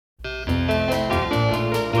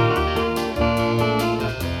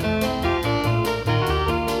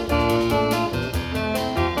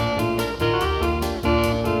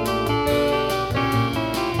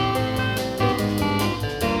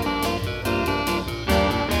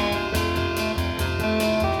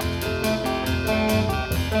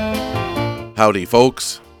Howdy,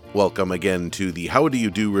 folks. Welcome again to the How Do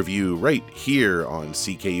You Do review right here on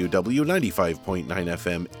CKUW 95.9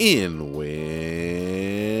 FM in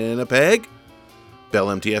Winnipeg.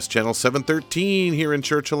 Bell MTS Channel 713 here in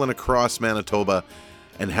Churchill and across Manitoba.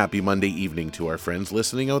 And happy Monday evening to our friends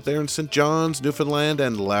listening out there in St. John's, Newfoundland,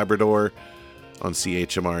 and Labrador on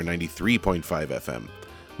CHMR 93.5 FM.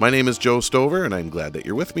 My name is Joe Stover, and I'm glad that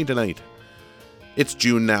you're with me tonight. It's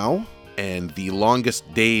June now, and the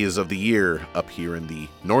longest days of the year up here in the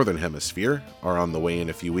Northern Hemisphere are on the way in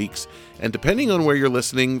a few weeks. And depending on where you're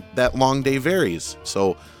listening, that long day varies.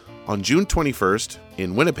 So on June 21st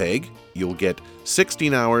in Winnipeg, you'll get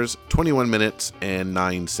 16 hours, 21 minutes, and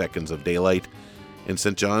 9 seconds of daylight. In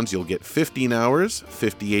St. John's, you'll get 15 hours,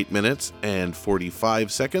 58 minutes, and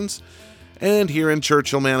 45 seconds. And here in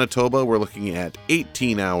Churchill, Manitoba, we're looking at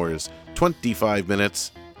 18 hours, 25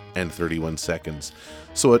 minutes, and 31 seconds.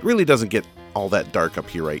 So it really doesn't get all that dark up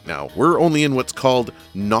here right now. We're only in what's called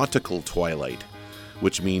nautical twilight,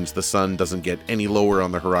 which means the sun doesn't get any lower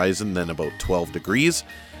on the horizon than about 12 degrees.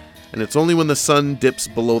 And it's only when the sun dips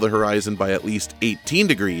below the horizon by at least 18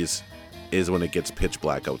 degrees is when it gets pitch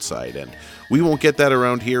black outside. And we won't get that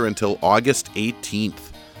around here until August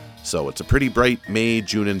 18th. So it's a pretty bright May,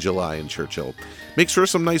 June, and July in Churchill. Makes for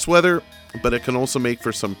some nice weather, but it can also make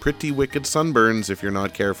for some pretty wicked sunburns if you're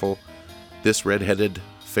not careful. This red-headed,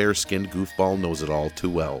 fair-skinned goofball knows it all too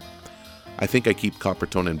well. I think I keep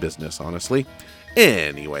Coppertone in business, honestly.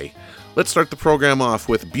 Anyway, let's start the program off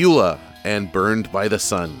with Beulah and Burned by the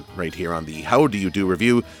Sun, right here on the How Do You Do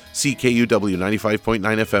review, CKUW 95.9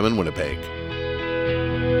 FM in Winnipeg.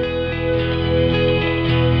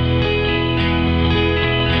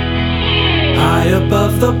 High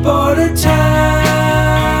above the border town,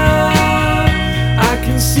 I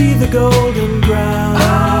can see the golden ground.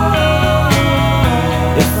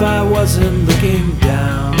 If I wasn't looking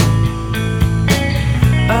down,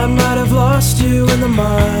 I might have lost you in the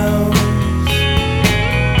miles.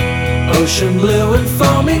 Ocean blue and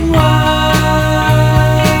foaming white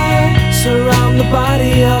surround the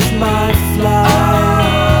body of my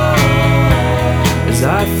flight. As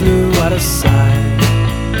I flew out of sight,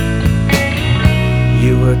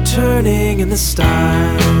 you were turning in the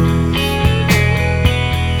stars,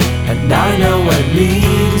 and I know what it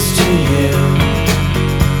means to you.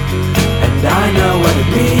 And I know what it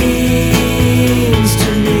means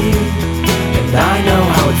to me, and I know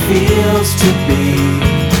how it feels to be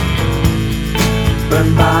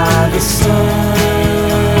burned by the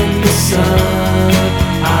sun, the sun.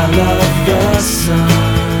 I love the sun.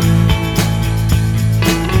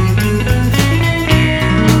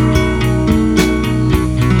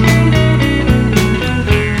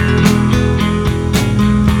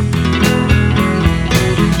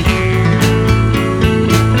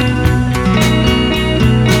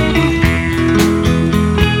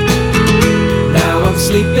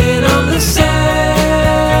 Sleeping on the sand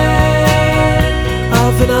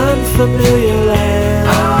of an unfamiliar land,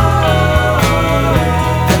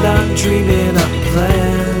 and I'm dreaming up a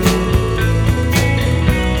plan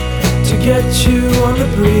to get you on the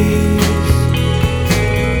breeze.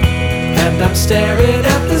 And I'm staring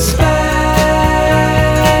at the span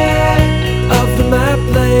of the map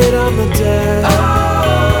laid on the desk.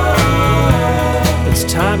 It's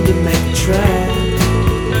time to make a track,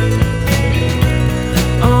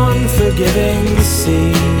 forgiving the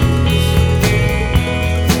seas.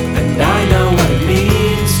 And I know what it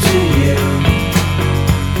means to you,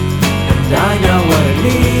 and I know what it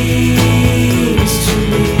means to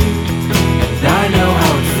me, and I know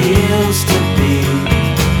how it feels to be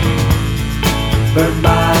burned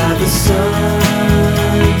by the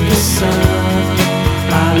sun, the sun.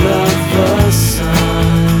 I love the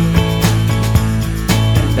sun,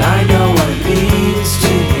 and I know what it means to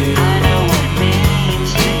you.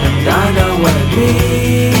 And I know what it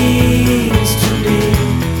means to me,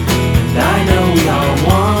 and I know we all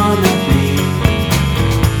wanna be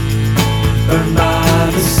burned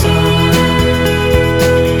by the sun.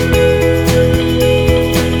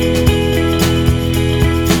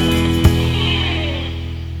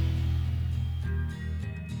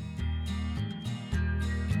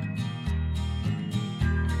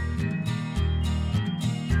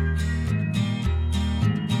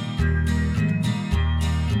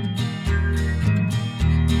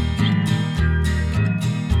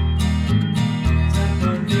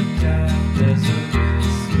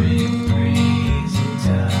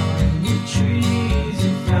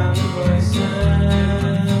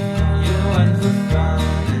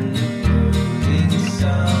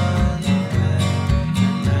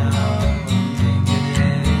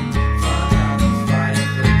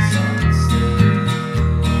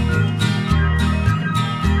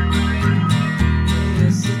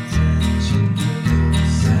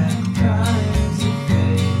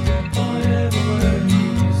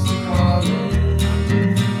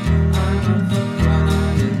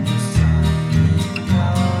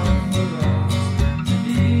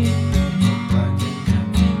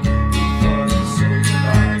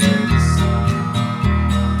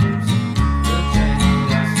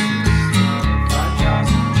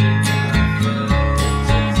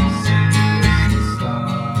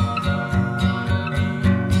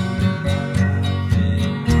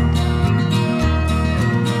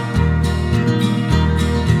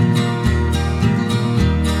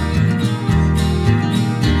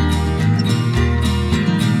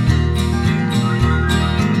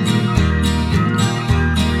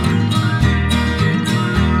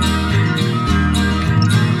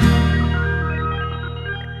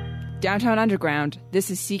 Downtown Underground, this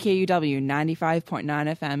is CKUW 95.9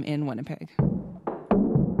 FM in Winnipeg.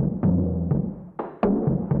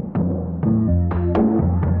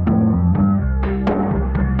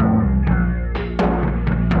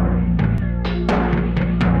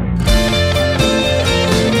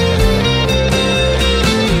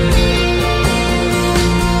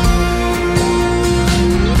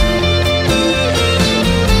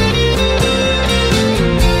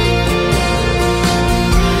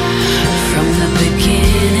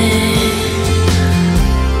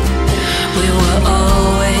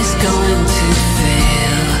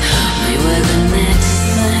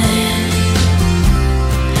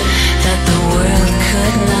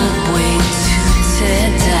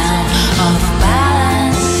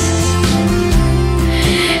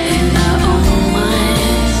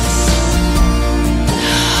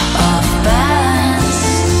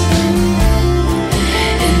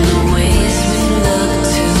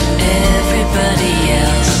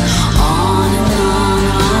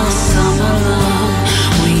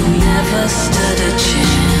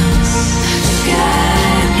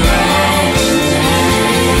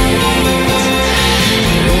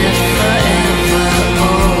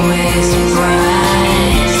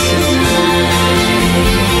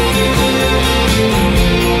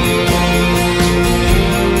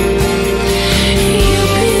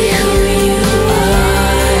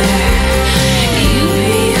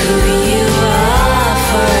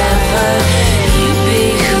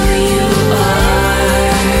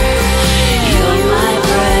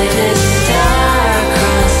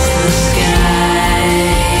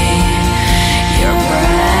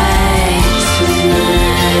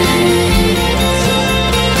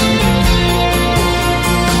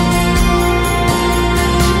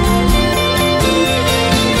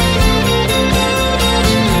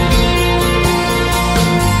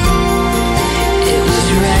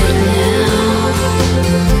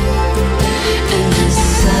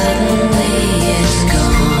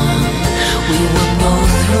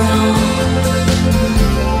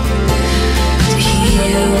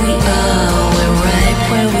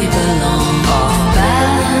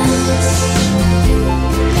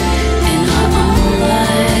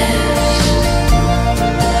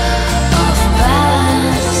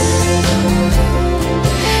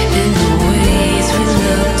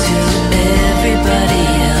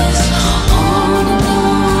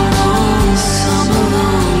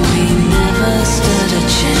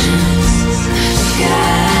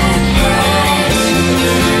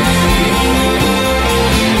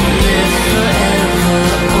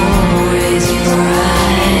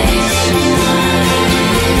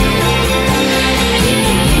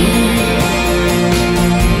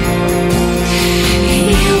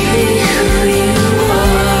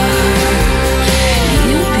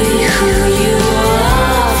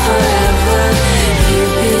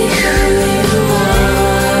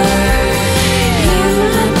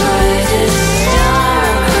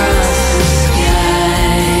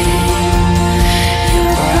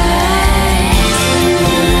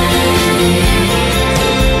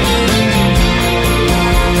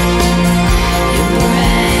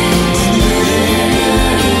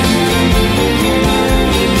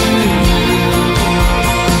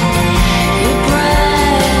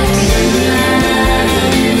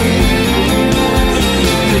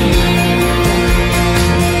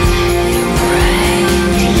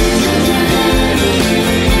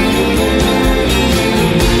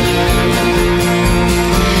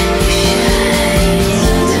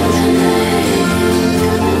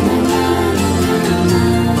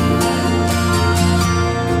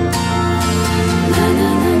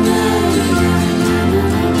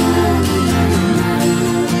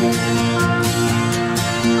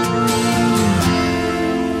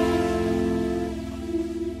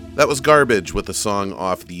 That was Garbage with a song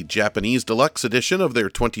off the Japanese deluxe edition of their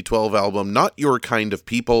 2012 album Not Your Kind of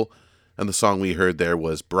People, and the song we heard there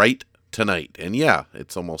was Bright Tonight. And yeah,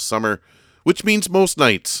 it's almost summer, which means most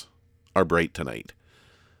nights are bright tonight.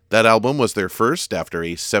 That album was their first after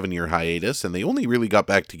a 7-year hiatus, and they only really got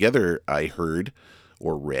back together, I heard,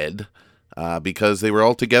 or read, because they were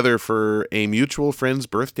all together for a mutual friend's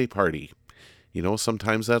birthday party. You know,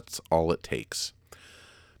 sometimes that's all it takes.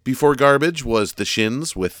 Before Garbage was The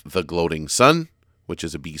Shins with The Gloating Sun, which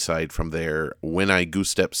is a B-side from their When I Goose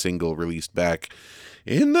Step single released back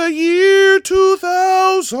in the year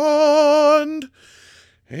 2000.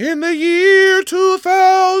 In the year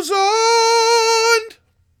 2000.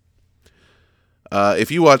 If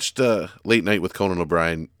you watched Late Night with Conan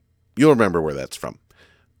O'Brien, you'll remember where that's from.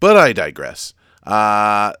 But I digress.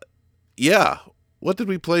 Yeah, what did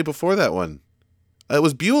we play before that one? It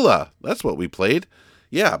was Beulah. That's what we played.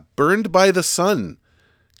 Yeah, Burned by the Sun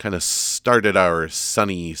kind of started our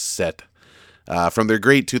sunny set from their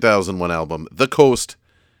great 2001 album, The Coast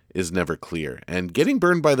is Never Clear. And getting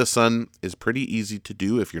burned by the sun is pretty easy to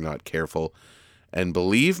do if you're not careful. And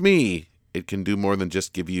believe me, it can do more than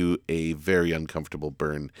just give you a very uncomfortable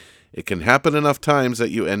burn. It can happen enough times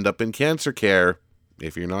that you end up in cancer care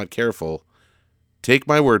if you're not careful. Take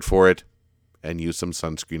my word for it and use some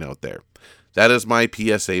sunscreen out there. That is my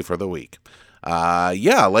PSA for the week.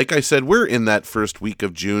 Like I said, we're in that first week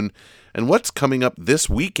of June, and what's coming up this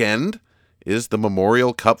weekend is the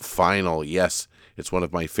Memorial Cup Final. Yes, it's one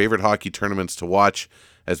of my favorite hockey tournaments to watch,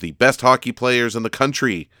 as the best hockey players in the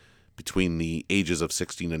country between the ages of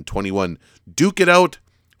 16 and 21 duke it out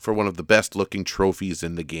for one of the best looking trophies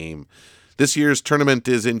in the game. This year's tournament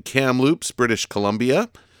is in Kamloops, British Columbia,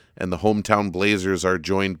 and the hometown Blazers are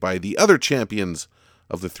joined by the other champions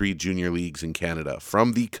of the 3 junior leagues in Canada.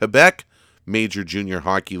 From the Quebec Major Junior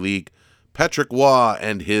Hockey League, Patrick Waugh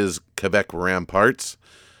and his Quebec Ramparts,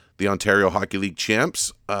 the Ontario Hockey League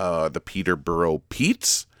champs, the Peterborough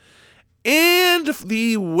Petes, and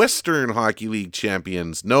the Western Hockey League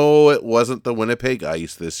champions. No, it wasn't the Winnipeg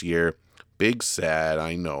Ice this year. Big sad,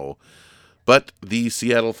 I know. But the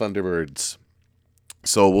Seattle Thunderbirds.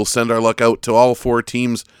 So we'll send our luck out to all 4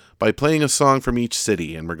 teams by playing a song from each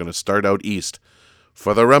city, and we're going to start out east.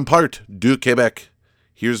 For the Rempart du Québec,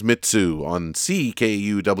 here's Mitsu on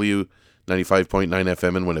CKUW 95.9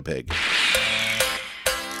 FM in Winnipeg.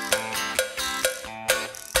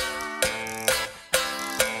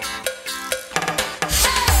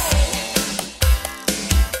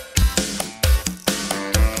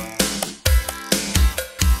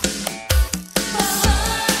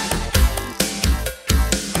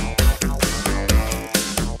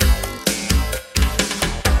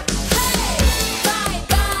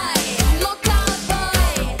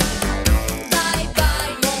 Bye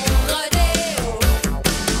bye mon rodéo.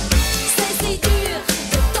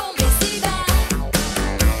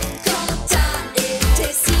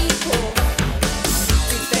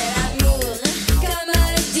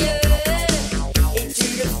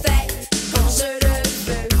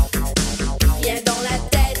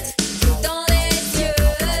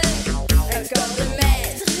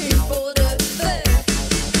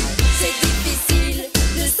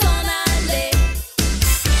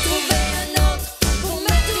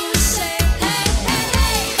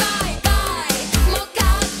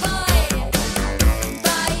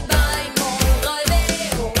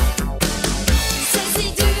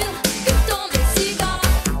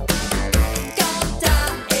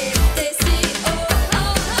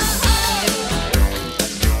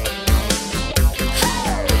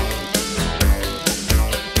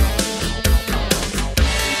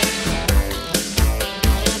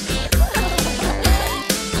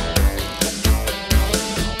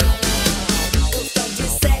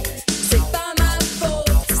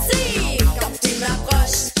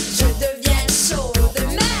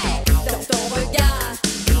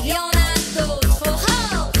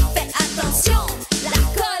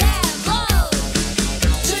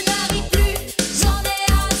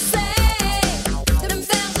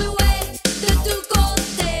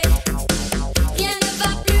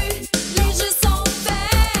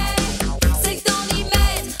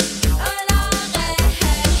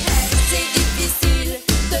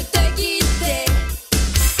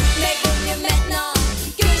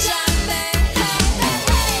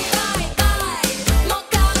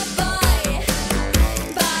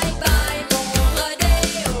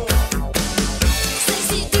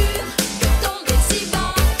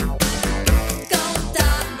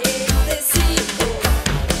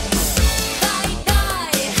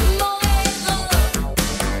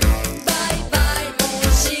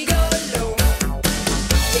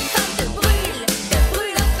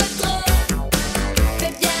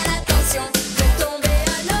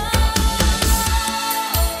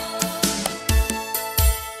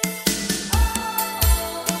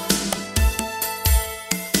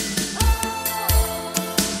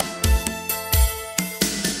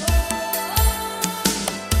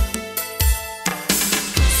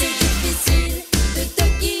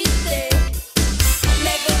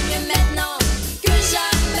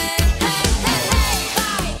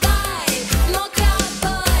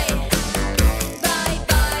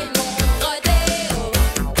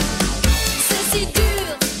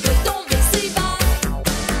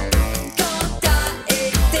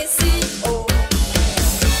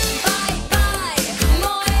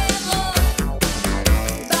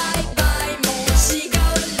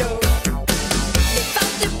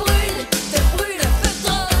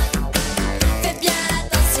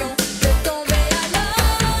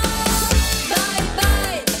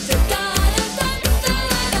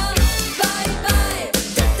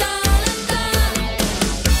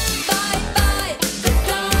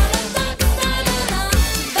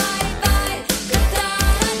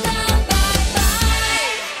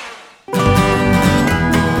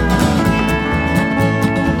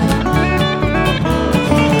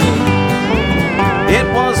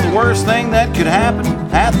 worst thing that could happen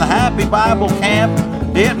at the Happy Bible Camp,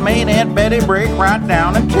 it made Aunt Betty break right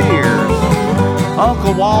down in tears.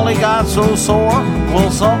 Uncle Wally got so sore, well,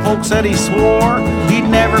 some folks said he swore he'd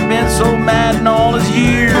never been so mad in all his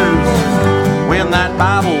years. When that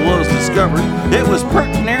Bible was discovered, it was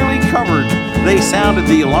pretty nearly covered. They sounded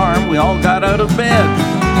the alarm, we all got out of bed.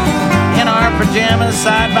 In our pajamas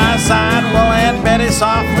side by side, well, Aunt Betty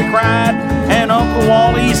softly cried, and Uncle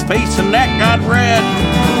Wally's face and neck got red.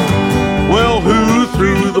 Well, who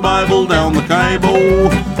threw the Bible down the Kaibo?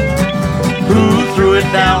 Who threw it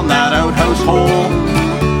down that outhouse hole?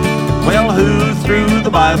 Well, who threw the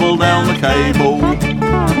Bible down the Kaibo?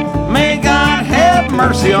 May God have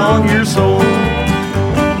mercy on your soul.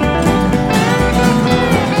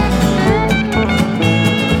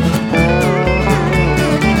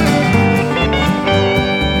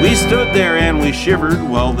 We stood there and we shivered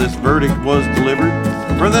while this verdict was delivered.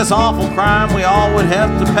 For this awful crime we all would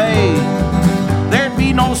have to pay. There'd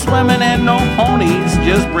be no swimming and no ponies,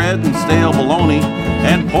 just bread and stale bologna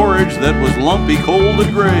and porridge that was lumpy, cold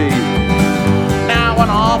and gray. Now an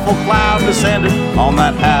awful cloud descended on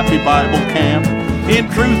that Happy Bible Camp. In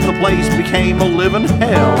truth, the place became a living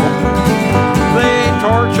hell. They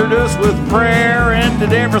tortured us with prayer and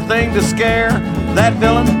did everything to scare that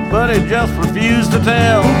villain, but it just refused to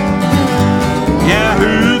tell. Yeah,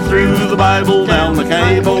 who threw the Bible down the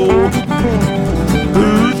Kaibo?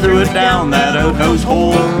 Who threw it down that outhouse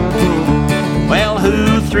hole? Well,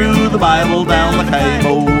 who threw the Bible down the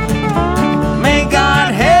Kaibo? May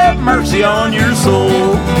God have mercy on your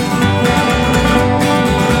soul.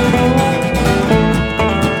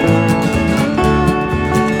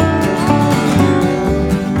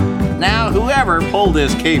 Now, whoever pulled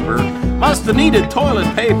this caper must have needed toilet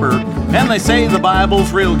paper, and they say the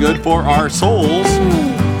Bible's real good for our souls.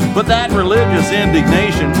 But that religious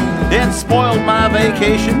indignation, it spoiled my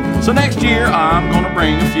vacation, so next year I'm gonna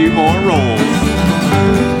bring a few more rolls.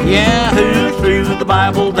 Yeah, who threw the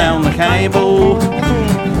Bible down the Kaibo?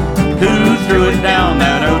 Who threw it down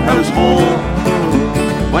that outhouse hole?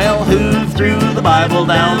 Well, who threw the Bible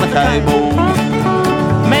down the Kaibo?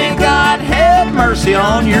 May God have mercy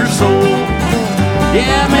on your soul.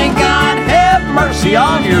 Yeah, may God have mercy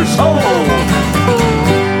on your soul.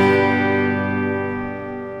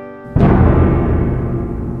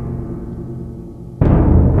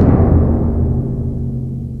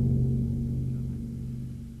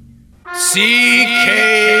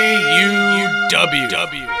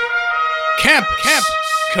 CKUW Campus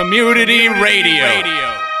Community Radio.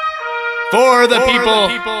 For the people,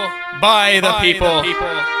 by the people.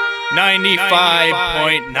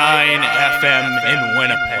 95.9 FM in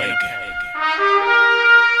Winnipeg.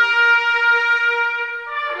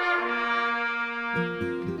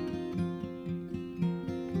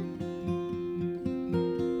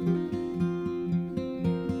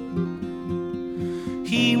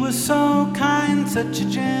 He was so kind, such a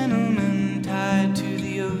gentleman, tied to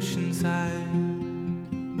the ocean side.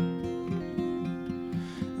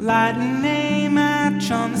 Lighting a match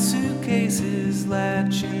on the suitcases,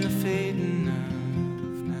 latch in the fading of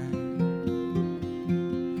night.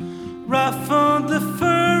 Ruffled the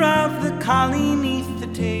fur of the collie neath the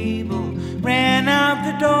table, ran out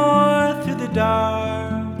the door through the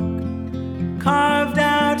dark, carved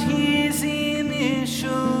out his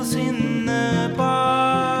initials in the bar.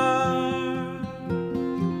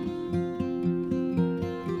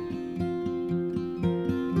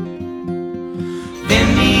 Then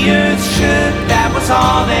the earth shook, that was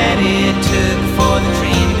all that it took for the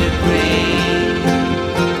dream to break.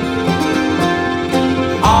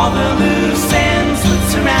 All the loose ends would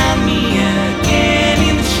surround me again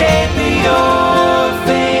in the shape of your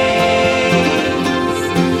face.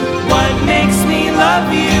 What makes me love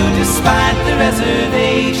you despite the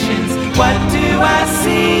reservations? What do I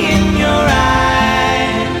see in your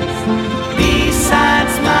eyes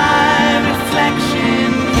besides my reflection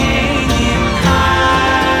hanging high?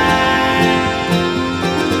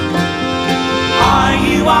 Are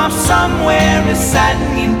you off somewhere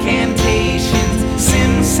reciting incantations,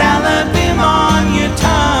 simsalabim on your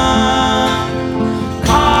tongue,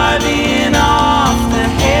 carving off the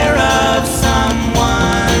hair of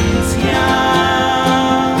someone's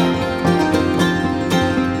young?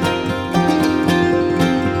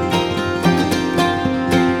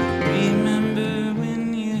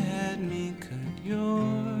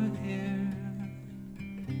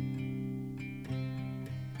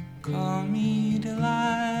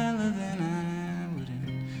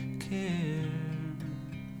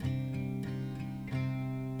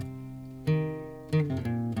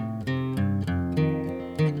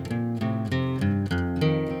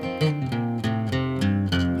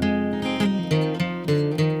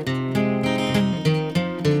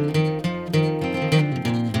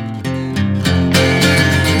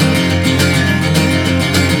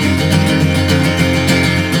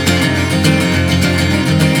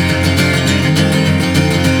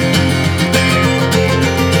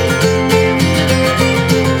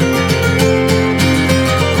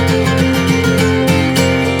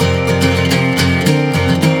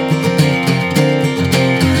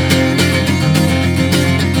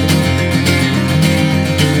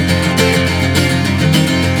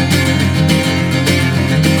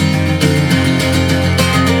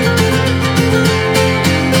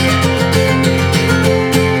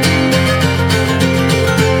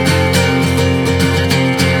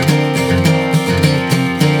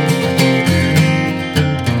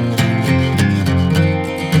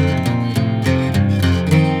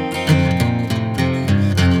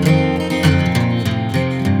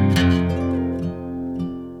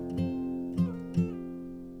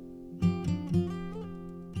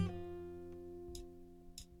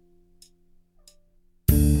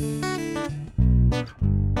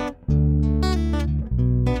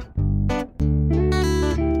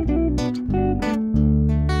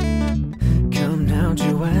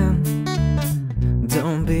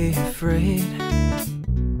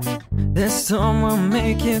 This storm will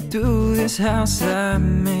make it through this house I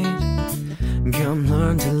made. Come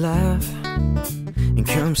learn to laugh and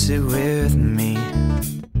come sit with me.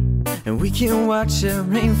 And we can watch the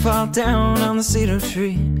rain fall down on the cedar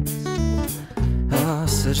trees. Oh,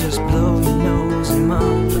 so just blow your nose and mop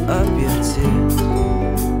up your tears.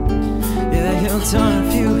 Yeah, he'll turn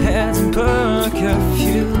a few heads and perk a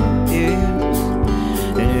few ears.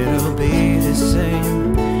 And it'll be the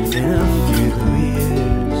same in a few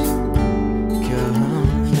years. Come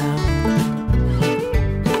now.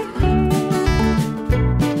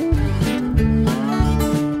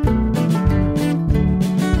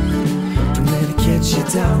 Don't let it get you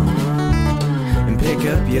down and pick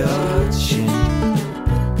up your chin.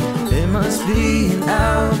 There must be an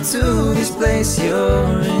out to this place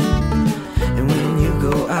you're in. And when you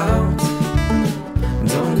go out,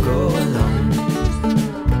 don't go alone.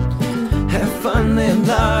 Have fun, live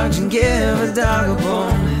large, and give a dog a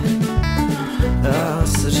bone. Oh,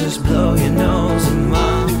 so just blow your nose and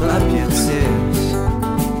mop up your tears.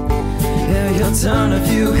 Yeah, you'll turn a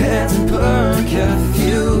few heads and perk a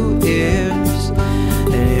few ears.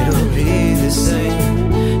 And it'll be the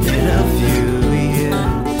same in a few years.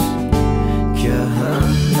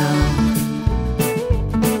 Come now.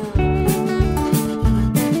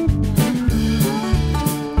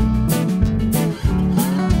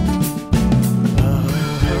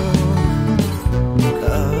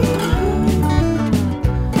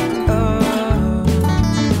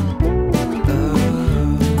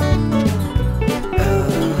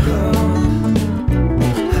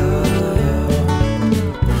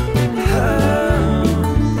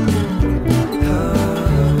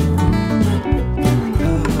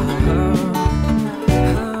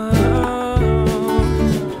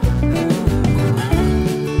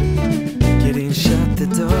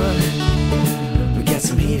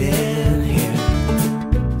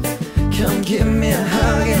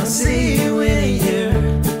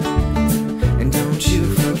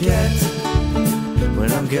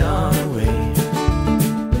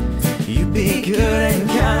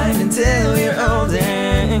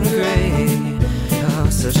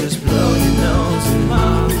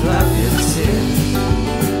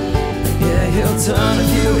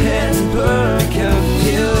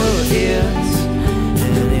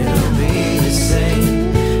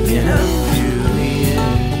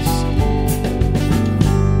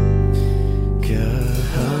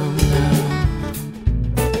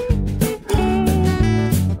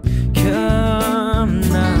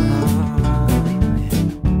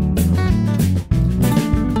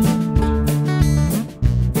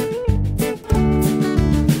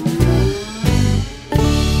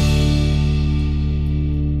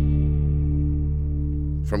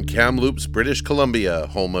 Kamloops, British Columbia,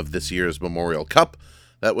 home of this year's Memorial Cup.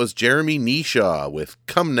 That was Jeremy Neshaw with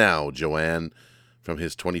Come Now, Joanne, from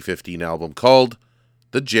his 2015 album called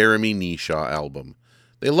The Jeremy Neshaw Album.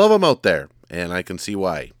 They love him out there, and I can see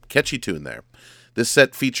why. Catchy tune there. This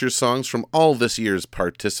set features songs from all this year's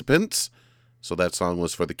participants, so that song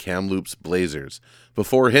was for the Kamloops Blazers.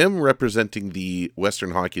 Before him, representing the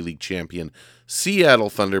Western Hockey League champion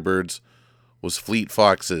Seattle Thunderbirds, was Fleet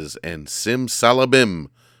Foxes and Sim Salabim,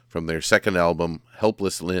 from their second album,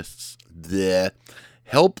 Helplessness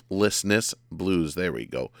Blues. There we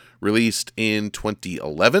go. Released in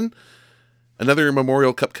 2011. Another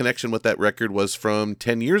Memorial Cup connection with that record was from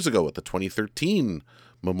 10 years ago at the 2013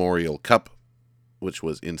 Memorial Cup, which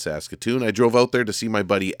was in Saskatoon. I drove out there to see my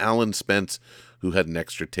buddy Alan Spence, who had an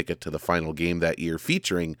extra ticket to the final game that year,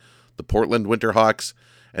 featuring the Portland Winterhawks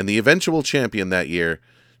and the eventual champion that year,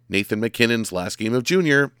 Nathan McKinnon's last game of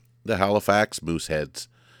junior, the Halifax Mooseheads.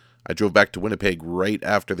 I drove back to Winnipeg right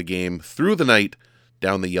after the game, through the night,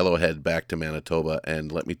 down the Yellowhead back to Manitoba,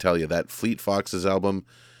 and let me tell you, that Fleet Foxes album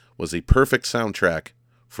was a perfect soundtrack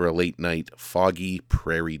for a late-night foggy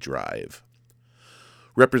prairie drive.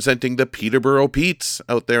 Representing the Peterborough Petes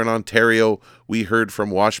out there in Ontario, we heard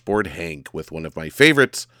from Washboard Hank with one of my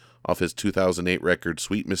favorites off his 2008 record,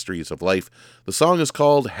 Sweet Mysteries of Life. The song is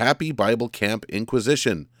called Happy Bible Camp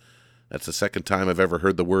Inquisition. That's the second time I've ever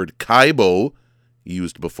heard the word Kaibo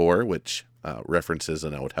used before, which references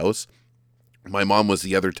an outhouse. My mom was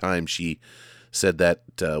the other time she said that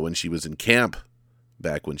when she was in camp,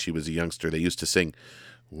 back when she was a youngster, they used to sing,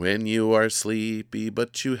 "When you are sleepy,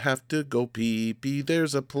 but you have to go pee-pee,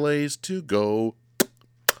 there's a place to go,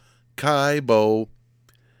 Kaibo."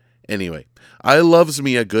 Anyway, I loves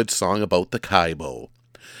me a good song about the Kaibo.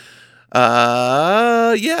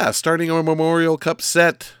 Starting our Memorial Cup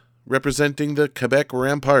set, representing the Quebec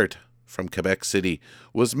Rampart from Quebec City,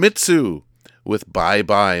 was Mitsu with Bye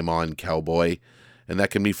Bye Mon Cowboy, and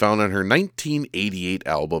that can be found on her 1988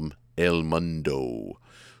 album, El Mundo.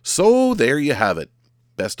 So there you have it.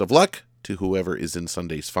 Best of luck to whoever is in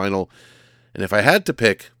Sunday's final. And if I had to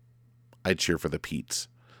pick, I'd cheer for the Petes.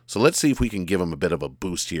 So let's see if we can give them a bit of a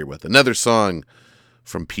boost here with another song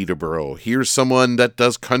from Peterborough. Here's someone that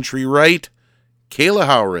does country right. Kayla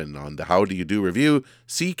Howren on the How Do You Do review,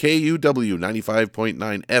 CKUW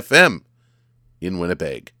 95.9 FM in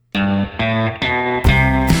Winnipeg.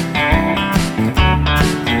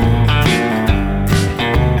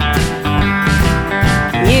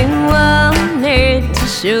 You wanted to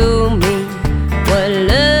show me what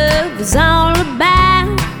love was all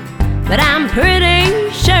about, but I'm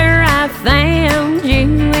pretty sure I found you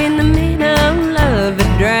in the middle of a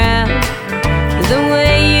drought. The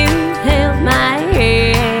way you held my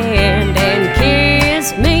hand and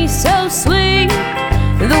kissed me so sweet,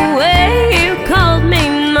 the way you called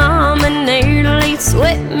me mom and nearly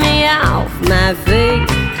swept me off my feet.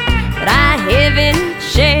 But I haven't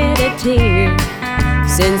shed a tear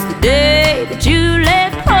since the day that you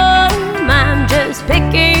left home. I'm just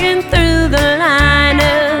picking through the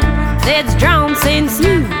lineup that's drawn since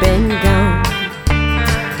you've been gone.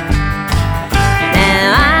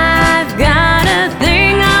 Now I've got a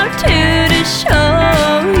thing or two to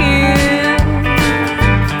show you.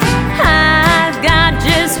 I've got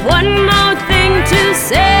just one more thing to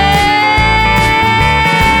say.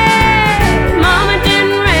 Mama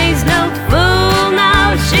didn't raise no fool,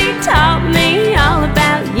 no, she taught me all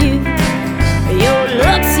about you. Your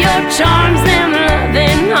looks, your charms, them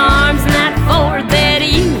loving arms, and that Ford that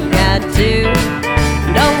you got too.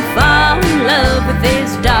 Don't fall in love with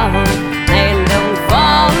this dog, and don't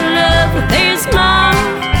fall in love with this mom.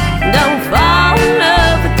 Don't fall in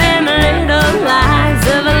love with them little lies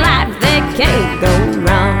of a life that can't go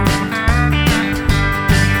wrong.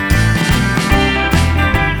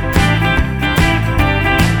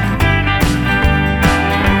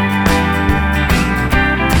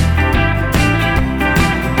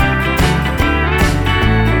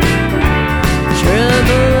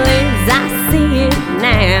 Trouble is I see it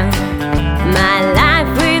now, my life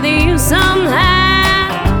with you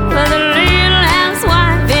somehow. Well, the little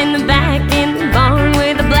housewife in the back in the barn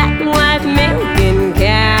with a black and white milking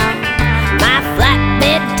cow. My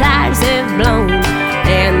flatbed tires have blown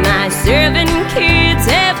and my serving kids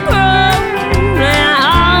have grown. And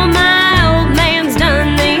all my old man's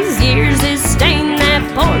done these years is stain that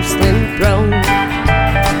porcelain throne.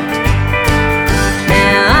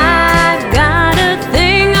 Now I've got a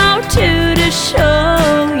thing or two to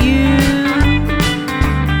show you.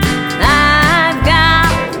 I've got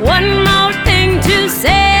one more thing to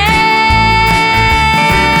say.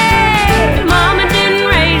 Mama didn't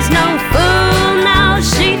raise no fool, no,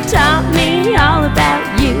 she taught me all about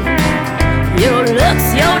you. Your looks,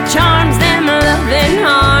 your charms, them loving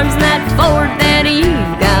arms, and that Ford that you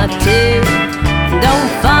got too.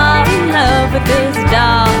 Don't fall in love with this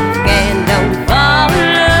dog, and don't fall in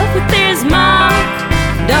love with this mom.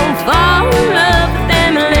 Don't fall in love with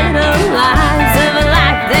them little lies of a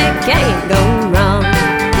life that can't go wrong.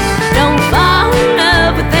 Don't fall in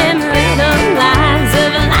love with them little lies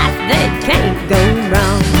of a life that can't go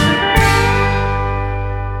wrong.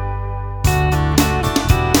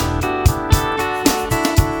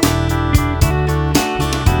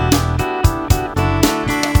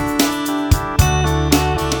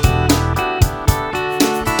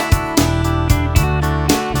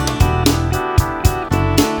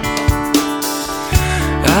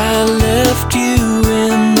 I left you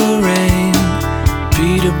in the rain,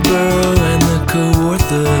 Peterborough and the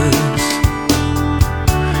Kawarthas.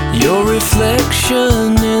 Your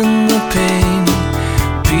reflection in the pain,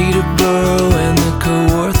 Peterborough and the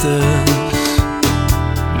Kawarthas.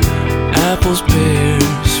 Apples,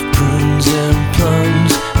 pears, prunes and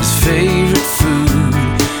plums, his favorite food.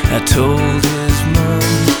 I told his mom,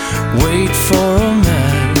 wait for him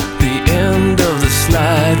at the end of the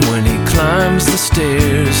slide. When he climbs the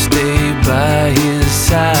stairs, stay by his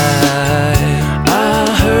side. I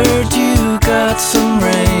heard you got some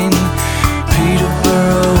rain,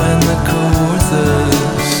 Peterborough and the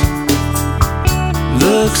Kawarthas.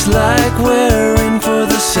 Looks like we're in for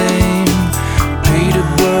the same,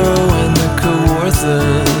 Peterborough and the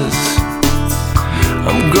Kawarthas.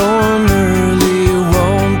 I'm going early,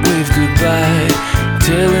 won't wave goodbye.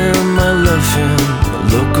 Tell him I love him,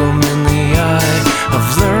 look him in the eye.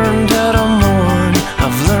 I've learned how to mourn,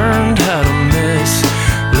 I've learned how to miss.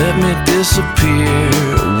 Let me disappear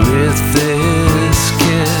with this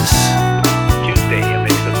kiss. Tuesday, a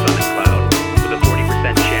mix of sun and cloud, with a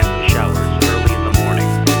 40% chance of showers early in the morning.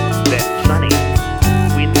 Then sunny,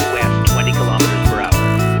 wind west 20 kilometers per hour,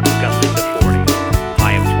 gusting to 40.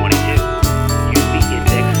 High of 22, UV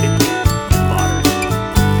index 50.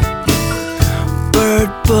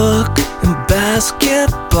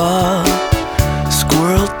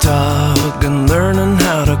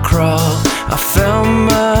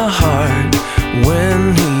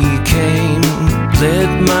 Let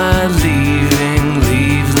my leaving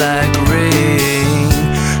leave like rain.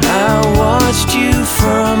 I watched you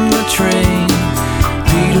from the train,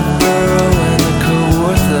 Peterborough and the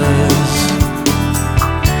Kawarthas.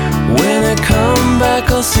 When I come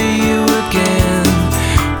back I'll see you again,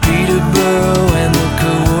 Peterborough and the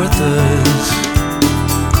Kawarthas.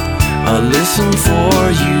 I'll listen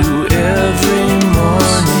for you every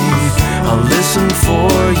morning, I'll listen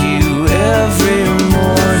for you every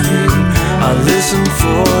morning, I'll listen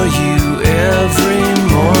for you every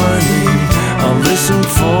morning, I'll listen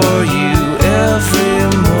for you every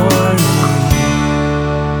morning.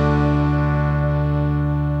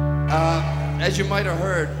 As you might have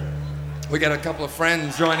heard, we got a couple of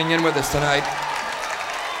friends joining in with us tonight.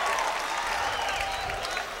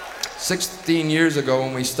 16 years ago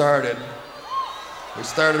when we started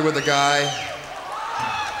with a guy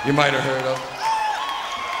you might have heard of.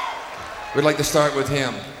 We'd like to start with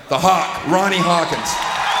him, the Hawk, Ronnie Hawkins.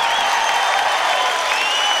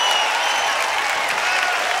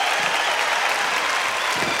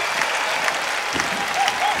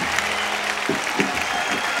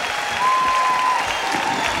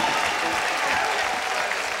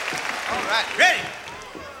 All right, ready?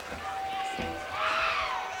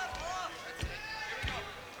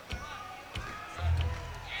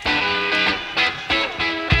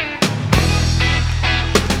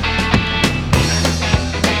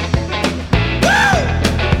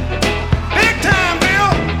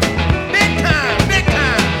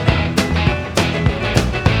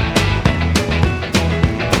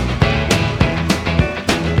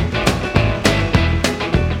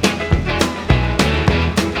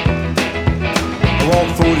 I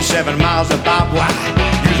walked 47 miles of barbed wire,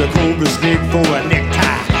 use a cobra snake for a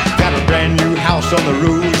necktie. Got a brand new house on the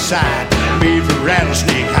roadside, made from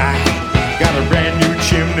rattlesnake hide. Got a brand new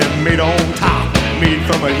chimney made on top, made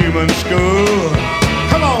from a human skull.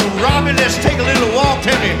 Come on, Robbie, let's take a little walk.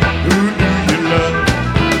 Tell me, who do you love?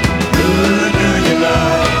 Who do you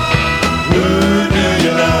love? Who do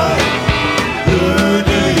you love? Who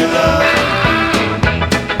do you love?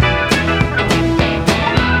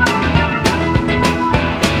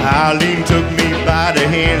 Eileen took me by the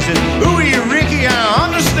hand and said, ooh, you Ricky, I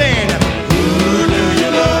understand. Who do you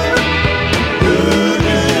love? Who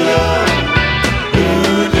do you love? Who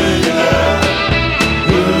do you love?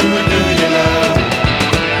 Who do you love?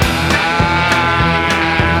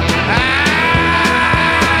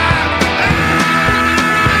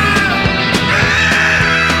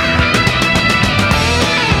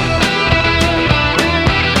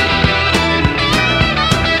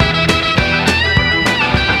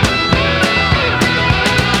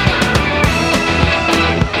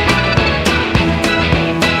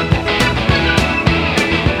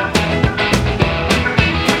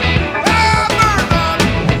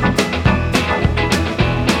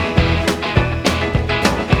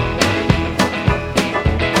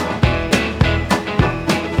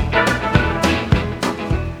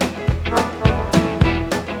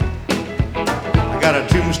 Got a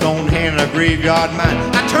tombstone hand and a graveyard mind.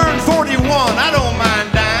 I turned 41, I don't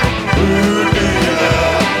mind dying. Who do you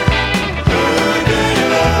love? Who do you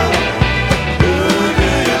love? Who do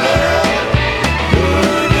you love? Who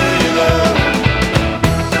do you love?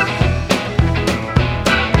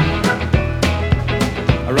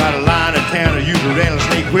 I ride a line in town and use a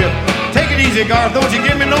rattlesnake whip. Take it easy, Garth, don't you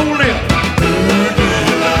give me no lip. Who do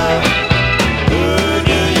you love? Who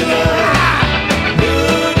do you love? Who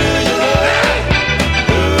do you love?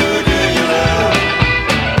 Who do you love?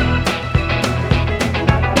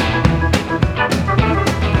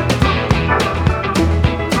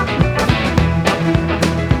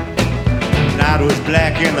 Night was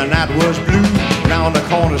black and the night was blue. Round the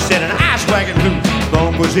corner said an ice wagon loose.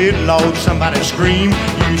 Bump was hit, Lord, somebody scream.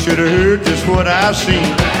 You should have heard just what I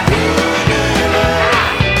seen.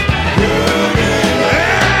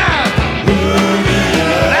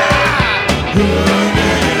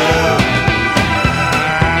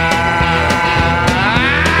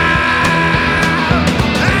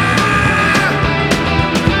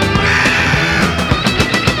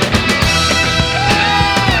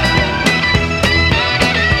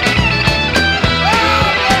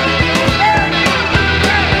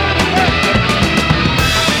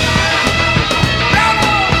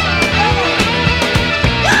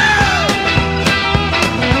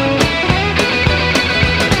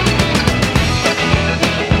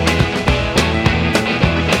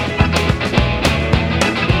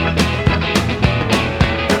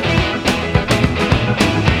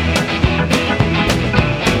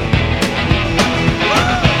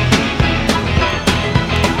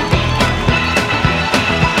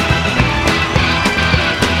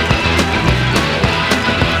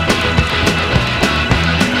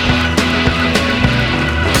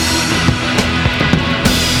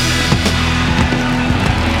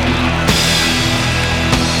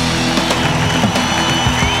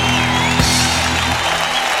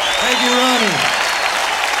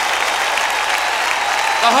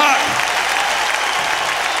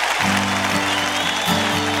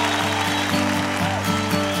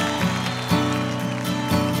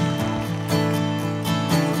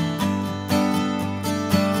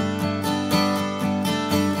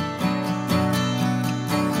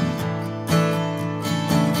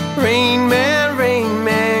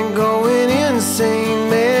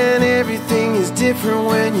 different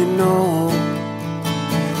when you know.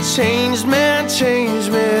 Changed man,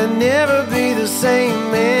 never be the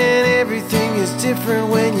same man. Everything is different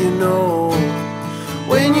when you know.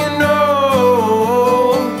 When you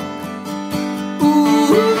know.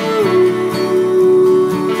 Ooh,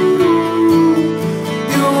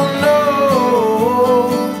 you'll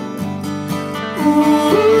know.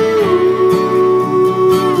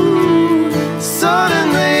 Ooh,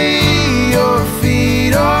 suddenly your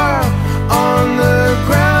feet are on the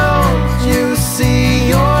ground. You see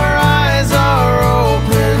your eyes are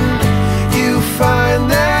open. You find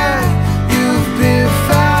that you've been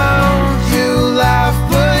found. You laugh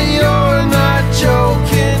but you're not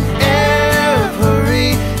joking.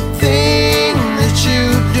 Everything that you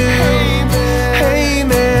do, hey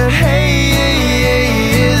man,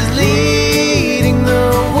 hey, is leading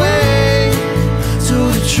the way to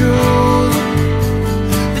the truth.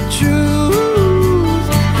 The truth,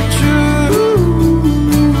 the truth.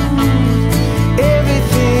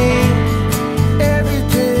 Everything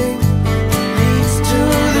leads to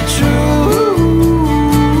the truth.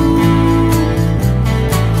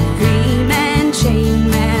 Free man, chain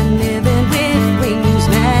man, living with wings,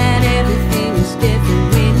 man. Everything is different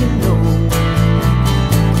when you know.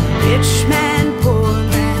 Rich man, poor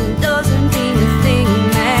man, doesn't mean a thing,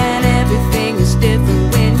 man. Everything is different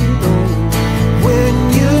when you know. When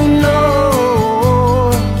you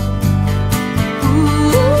know.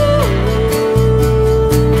 Ooh,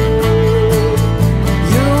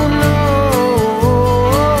 you know.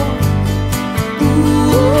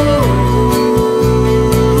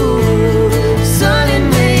 Ooh,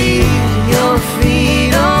 suddenly your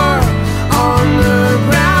feet are on the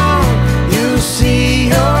ground. You see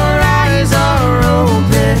your eyes are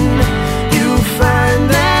open. You find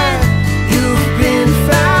that you've been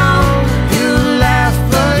found. You laugh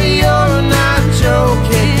but you're not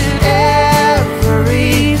joking.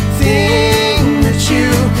 Everything that you,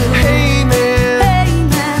 hey man,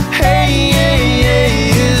 hey,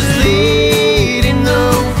 is leading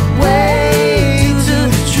the way to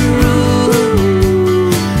the truth.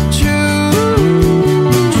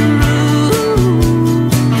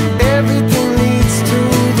 Everything leads to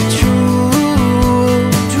the truth.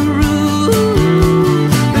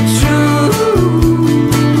 The truth.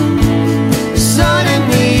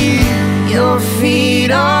 Suddenly your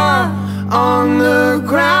feet are on the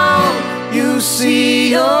ground. You see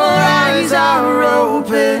your eyes are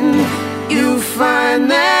open. You find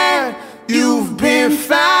that you've been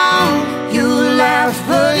found. You laugh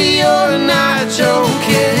but you're not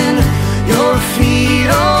joking. Your feet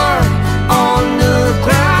are on the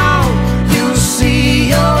ground. You see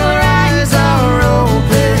your eyes are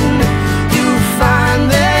open. You find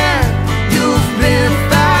that you've been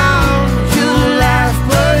found. You laugh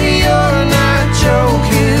but you're not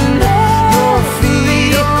joking. Your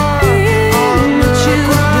feet are on the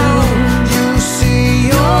ground. You see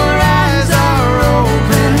your eyes are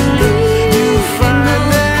open. You find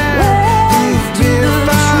that you've been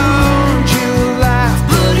found. You laugh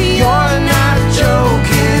but you're not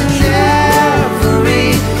joking.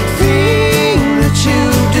 Everything that you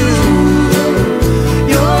do, your eyes are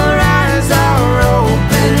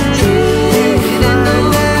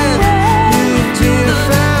open.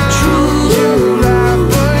 You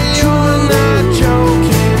find that you've been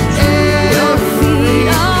found. You laugh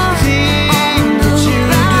but you're not joking. Everything that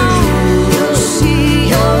you do,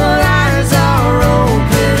 your eyes are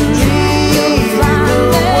open. Leading the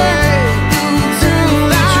way to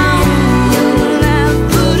the truth.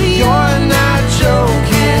 But you're not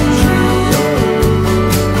joking.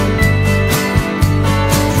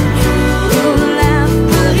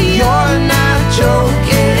 But you're not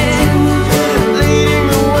joking. Leading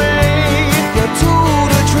the way to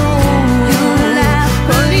the truth.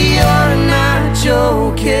 But you're not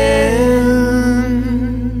joking.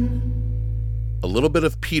 A little bit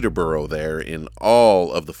of Peterborough there in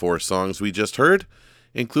all of the four songs we just heard,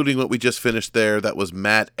 including what we just finished there. That was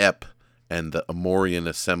Matt Epp and the Amorian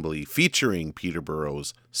Assembly featuring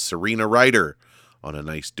Peterborough's Serena Ryder on a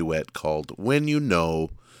nice duet called When You Know,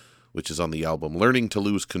 which is on the album Learning to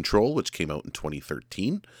Lose Control, which came out in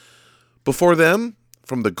 2013. Before them,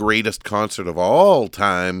 from the greatest concert of all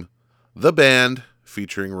time, The Band,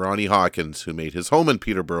 featuring Ronnie Hawkins, who made his home in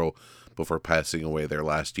Peterborough before passing away there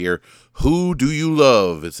last year. Who Do You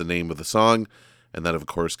Love is the name of the song, and that, of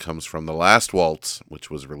course, comes from The Last Waltz, which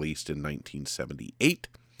was released in 1978.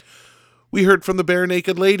 We heard from the Bare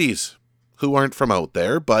Naked Ladies, who aren't from out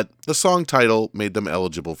there, but the song title made them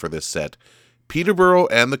eligible for this set. Peterborough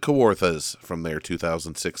and the Kawarthas from their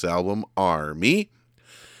 2006 album, Army.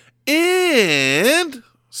 And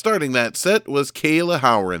starting that set was Kayla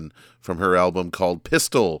Howren from her album called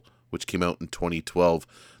Pistol, which came out in 2012.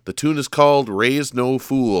 The tune is called Raise No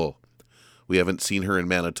Fool. We haven't seen her in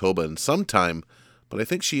Manitoba in some time, but I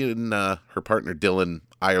think she and her partner Dylan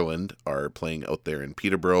Ireland are playing out there in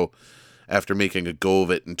Peterborough after making a go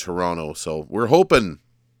of it in Toronto. So we're hoping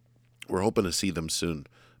to see them soon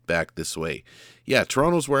back this way. Yeah,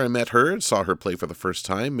 Toronto's where I met her and saw her play for the first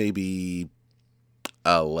time, maybe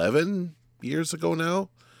 11 years ago now.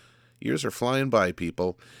 Years are flying by,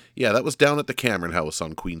 people. Yeah, that was down at the Cameron House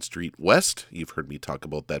on Queen Street West. You've heard me talk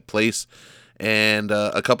about that place. And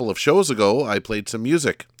a couple of shows ago, I played some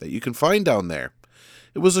music that you can find down there.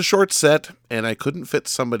 It was a short set, and I couldn't fit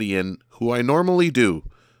somebody in who I normally do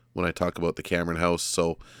when I talk about the Cameron House,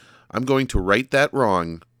 so I'm going to right that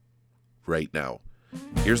wrong right now.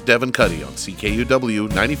 Here's Devin Cuddy on CKUW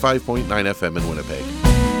 95.9 FM in Winnipeg.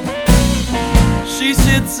 She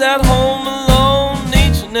sits at home alone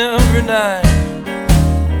each and every night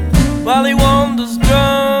while he wanders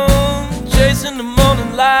drunk, chasing the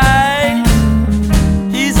morning light.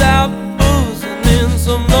 He's out boozing in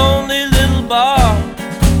some lonely little bar.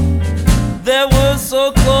 They were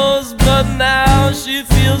so close, but now she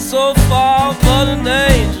feels so far. But an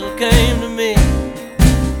angel came to me.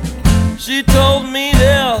 She told me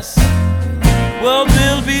this: well,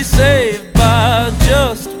 we'll be saved by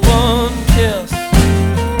just one kiss.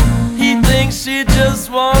 He thinks she just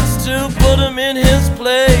wants to put him in his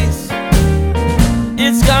place.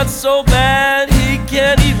 It's got so bad he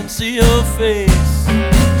can't even see her face.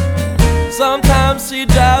 Sometimes he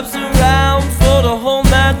drives around for to hold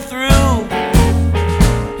that through.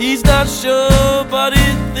 He's not sure, but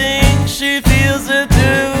he thinks she feels it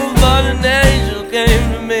too. But an angel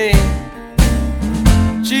came to me.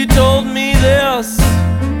 She told me this: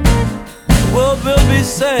 the world will be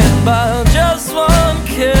saved by just one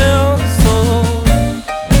kiss.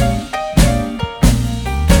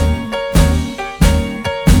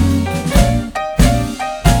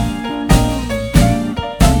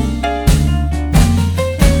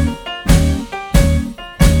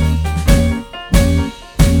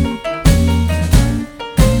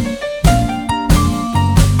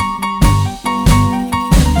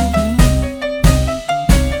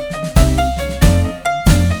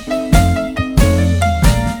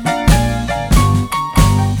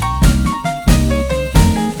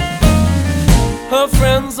 Her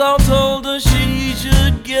friends all told her she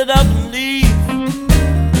should get up and leave,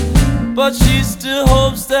 but she still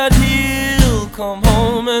hopes that he'll come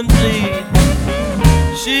home and plead.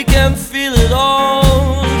 She can feel it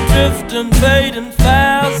all drifting, fading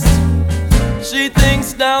fast. She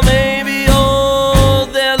thinks now maybe all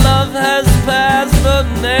their love has passed. But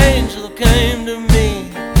an angel came to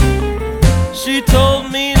me. She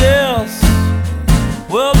told me this: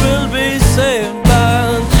 well, we'll be saved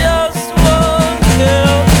by just one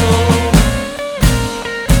kiss.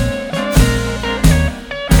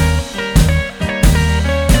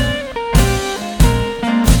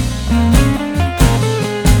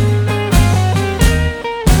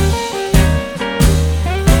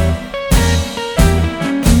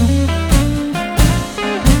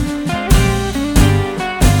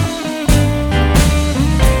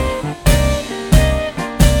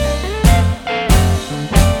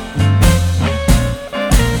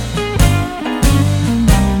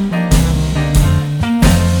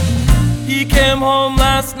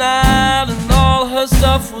 Her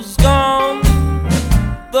stuff was gone.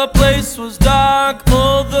 The place was dark,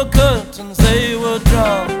 all the curtains they were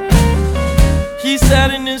drawn. He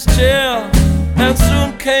sat in his chair, and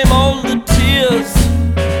soon came all the tears.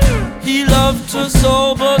 He loved her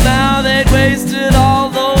so, but now they'd wasted all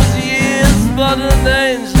those years. But an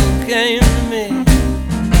angel came to me.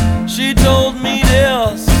 She told me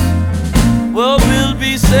this: well, we'll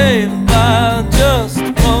be saved by just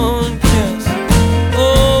one kiss.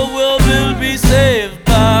 Oh, well, we'll be saved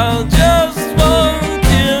by just one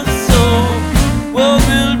kiss. Oh, well,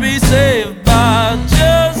 we'll be saved by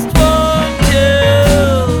just one kiss.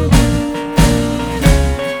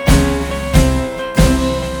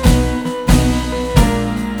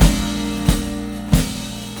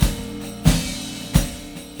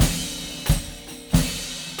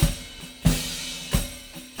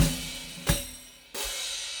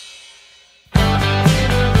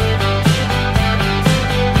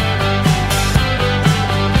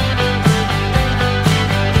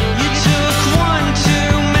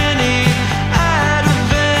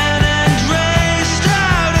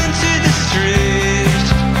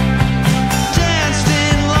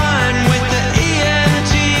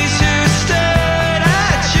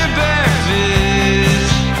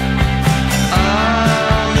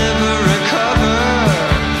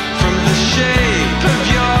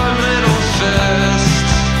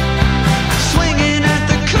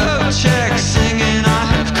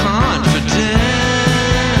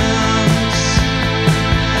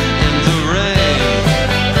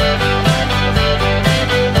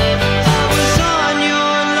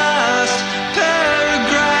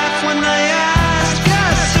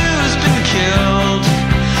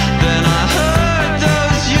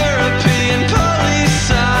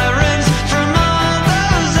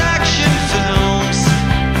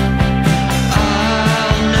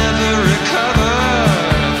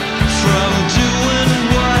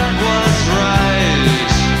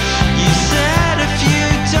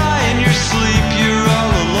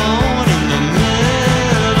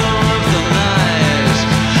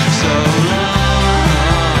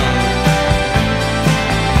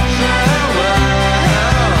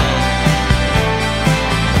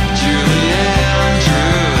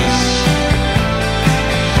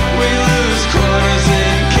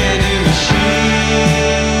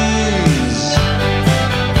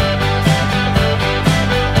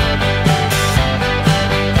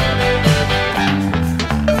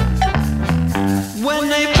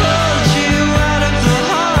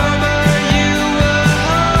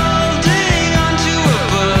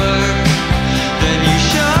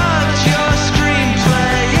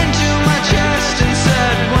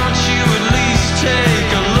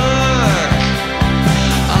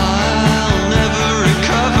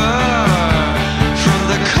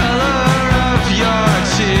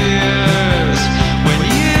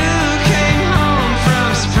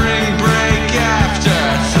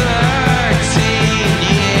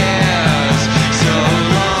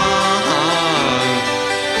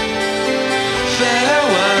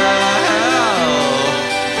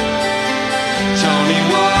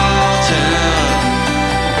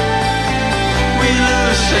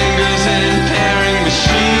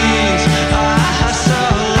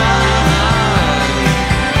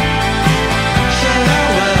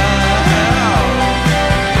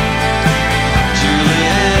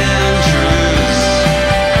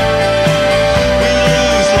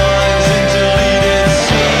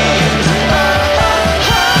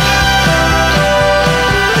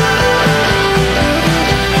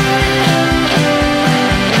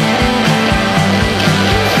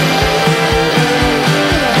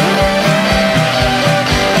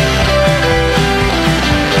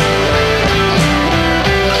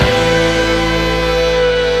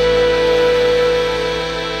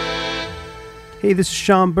 Hey, this is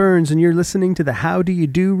Sean Burns, and you're listening to the How Do You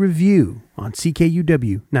Do Review on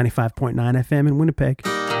CKUW 95.9 FM in Winnipeg.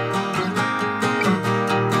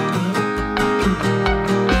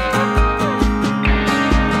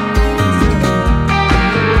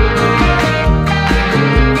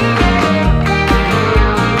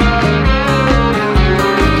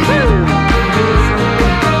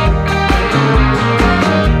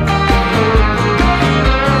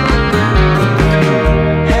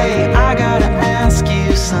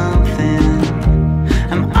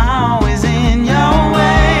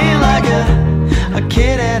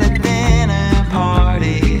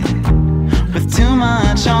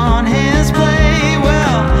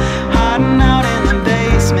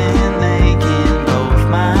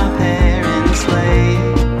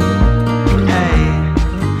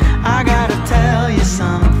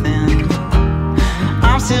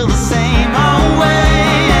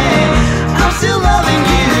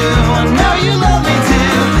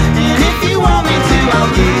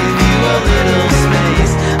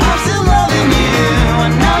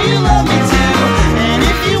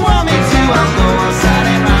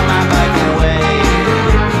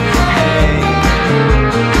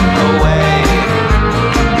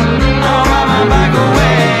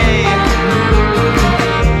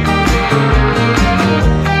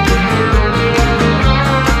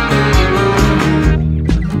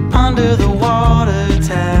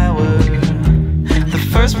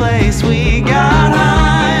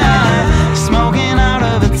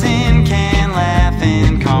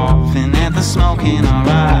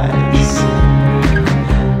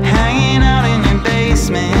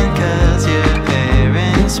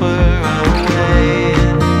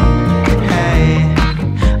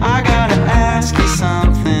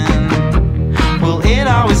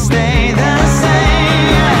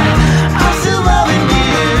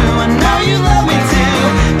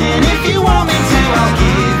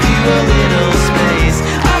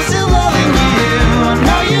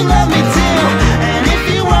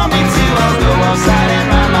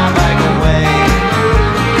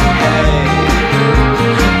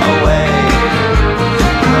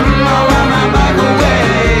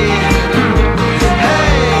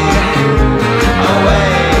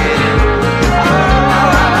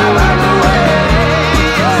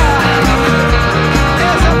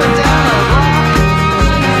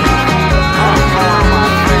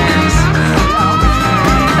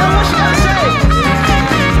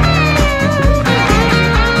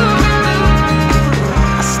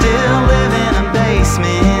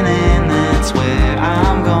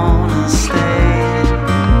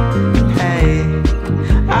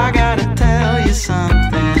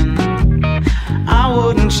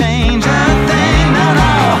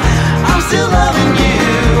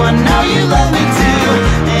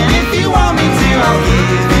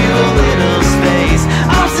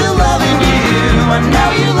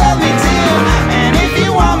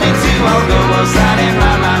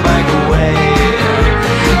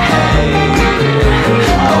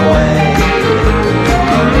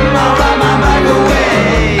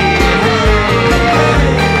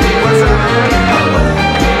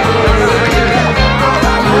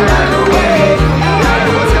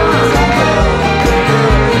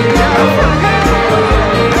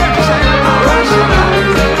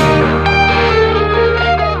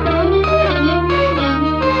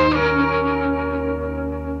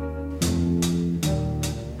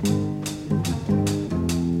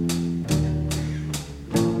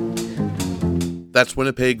 That's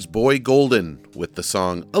Winnipeg's Boy Golden with the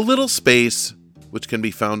song A Little Space, which can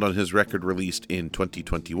be found on his record released in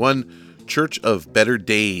 2021, Church of Better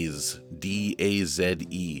Daze,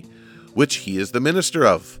 D-A-Z-E, which he is the minister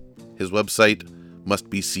of. His website must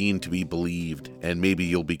be seen to be believed, and maybe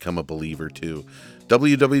you'll become a believer too.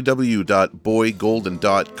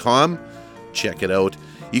 www.boygolden.com. Check it out.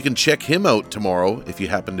 You can check him out tomorrow if you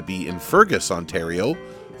happen to be in Fergus, Ontario,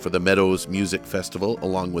 for the Meadows Music Festival,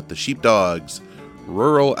 along with the Sheepdogs,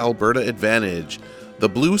 Rural Alberta Advantage, the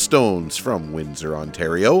Bluestones from Windsor,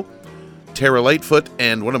 Ontario, Tara Lightfoot,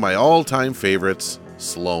 and one of my all-time favorites,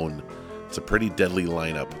 Sloan. It's a pretty deadly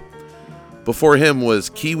lineup. Before him was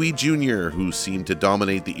Kiwi Jr., who seemed to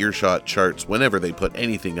dominate the Earshot charts whenever they put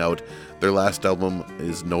anything out. Their last album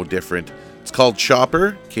is no different. It's called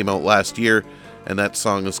Chopper, came out last year, and that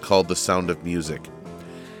song is called The Sound of Music.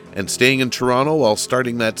 And staying in Toronto while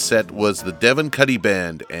starting that set was the Devon Cuddy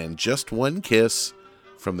Band and Just One Kiss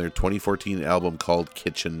from their 2014 album called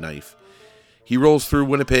Kitchen Knife. He rolls through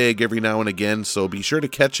Winnipeg every now and again, so be sure to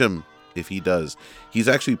catch him if he does. He's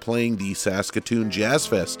actually playing the Saskatoon Jazz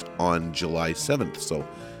Fest on July 7th, so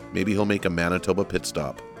maybe he'll make a Manitoba pit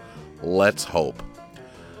stop. Let's hope.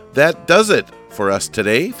 that does it for us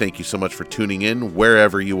today. Thank you so much for tuning in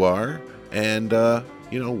wherever you are and,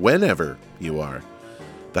 whenever you are.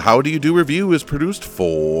 The How Do You Do review is produced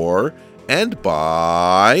for and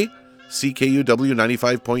by CKUW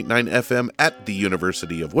 95.9 FM at the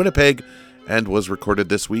University of Winnipeg and was recorded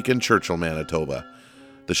this week in Churchill, Manitoba.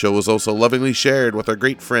 The show is also lovingly shared with our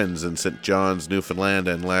great friends in St. John's, Newfoundland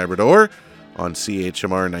and Labrador on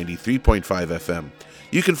CHMR 93.5 FM.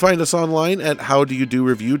 You can find us online at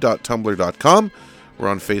howdoyoudoreview.tumblr.com. We're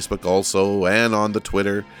on Facebook also and on the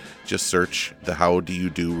Twitter. Just search the How Do You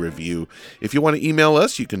Do Review. If you want to email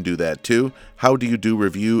us, you can do that too.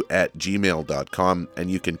 howdoyoudoreview@gmail.com.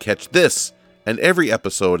 And you can catch this and every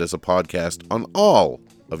episode as a podcast on all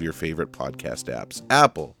of your favorite podcast apps.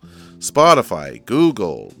 Apple, Spotify,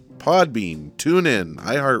 Google, Podbean, TuneIn,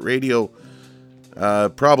 iHeartRadio,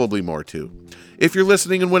 probably more too. If you're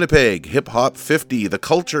listening in Winnipeg, Hip Hop 50, The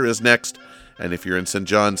Culture is next. And if you're in St.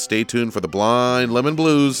 John's, stay tuned for the Blind Lemon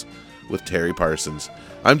Blues with Terry Parsons.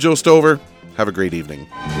 I'm Joe Stover. Have a great evening.